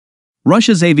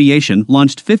Russia's aviation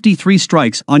launched 53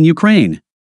 strikes on Ukraine.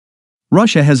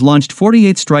 Russia has launched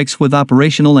 48 strikes with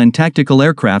operational and tactical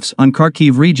aircrafts on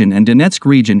Kharkiv region and Donetsk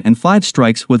region and 5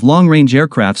 strikes with long-range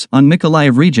aircrafts on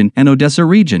Mykolaiv region and Odesa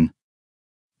region.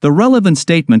 The relevant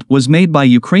statement was made by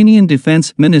Ukrainian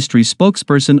Defense Ministry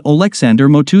spokesperson Oleksandr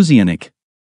Motuzianyk.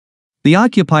 The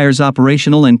occupiers'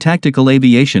 operational and tactical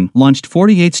aviation launched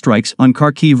 48 strikes on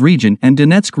Kharkiv region and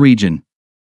Donetsk region.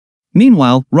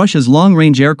 Meanwhile, Russia's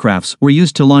long-range aircrafts were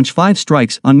used to launch 5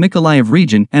 strikes on Mykolaiv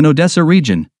region and Odesa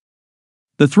region.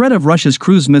 The threat of Russia's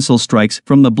cruise missile strikes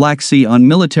from the Black Sea on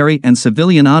military and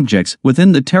civilian objects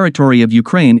within the territory of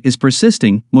Ukraine is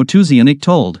persisting, Motuzianyk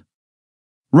told.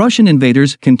 Russian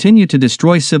invaders continue to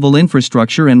destroy civil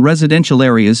infrastructure and residential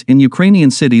areas in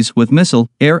Ukrainian cities with missile,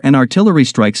 air and artillery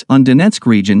strikes on Donetsk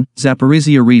region,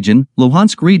 Zaporizhia region,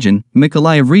 Luhansk region,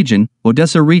 Mykolaiv region,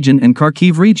 Odesa region and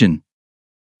Kharkiv region.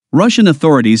 Russian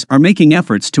authorities are making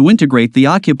efforts to integrate the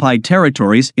occupied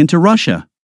territories into Russia.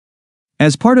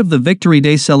 As part of the Victory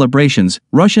Day celebrations,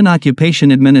 Russian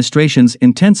occupation administrations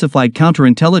intensified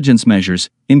counterintelligence measures,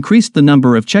 increased the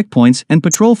number of checkpoints and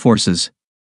patrol forces.